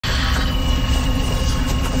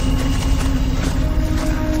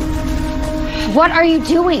What are you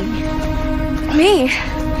doing? Me?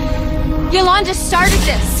 Yolanda started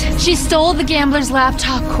this. She stole the gambler's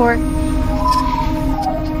laptop, Court.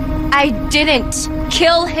 I didn't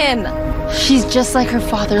kill him. She's just like her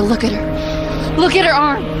father. Look at her. Look at her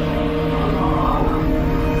arm.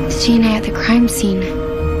 The DNA at the crime scene.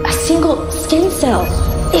 A single skin cell.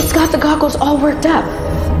 It's got the goggles all worked up.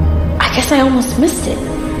 I guess I almost missed it.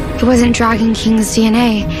 It wasn't Dragon King's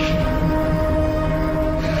DNA.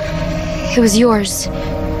 It was yours.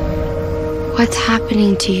 What's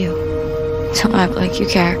happening to you? Don't act like you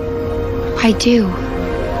care. I do.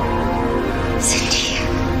 Cindy,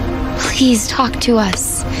 please talk to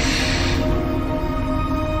us.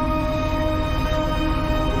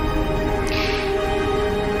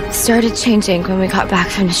 It started changing when we got back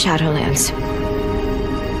from the Shadowlands.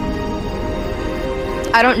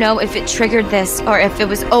 I don't know if it triggered this or if it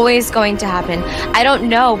was always going to happen. I don't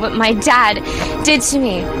know what my dad did to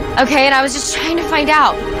me, okay? And I was just trying to find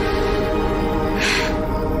out.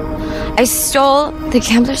 I stole the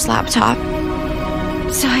gambler's laptop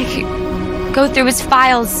so I could go through his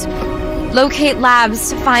files, locate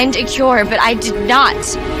labs, find a cure, but I did not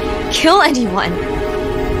kill anyone.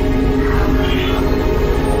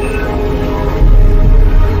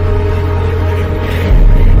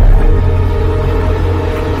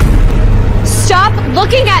 Stop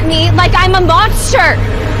looking at me like I'm a monster!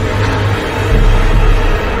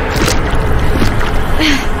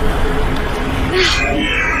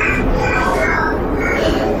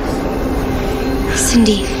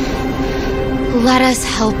 Cindy, let us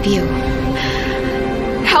help you.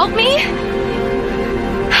 Help me?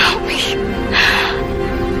 Help me.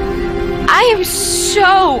 I am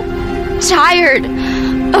so tired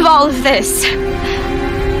of all of this.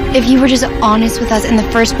 If you were just honest with us in the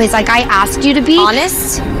first place, like I asked you to be.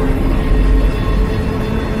 Honest?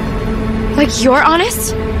 Like you're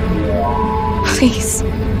honest? Please.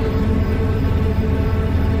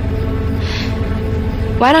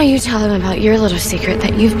 Why don't you tell them about your little secret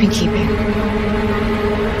that you've been keeping?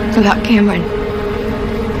 About Cameron.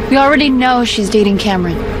 We already know she's dating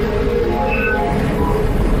Cameron.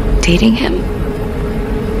 Dating him?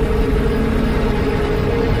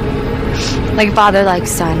 Like father, like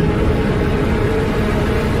son.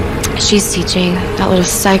 She's teaching that little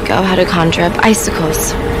psycho how to conjure up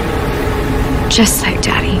icicles. Just like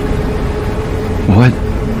Daddy. What?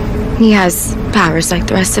 He has powers like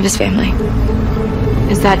the rest of his family.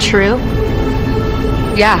 Is that true?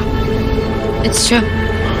 Yeah, it's true.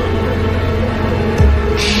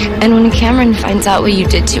 And when Cameron finds out what you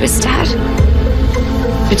did to his dad,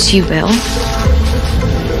 which he will,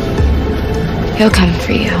 he'll come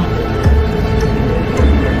for you.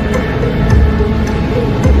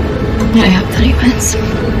 I hope that he wins.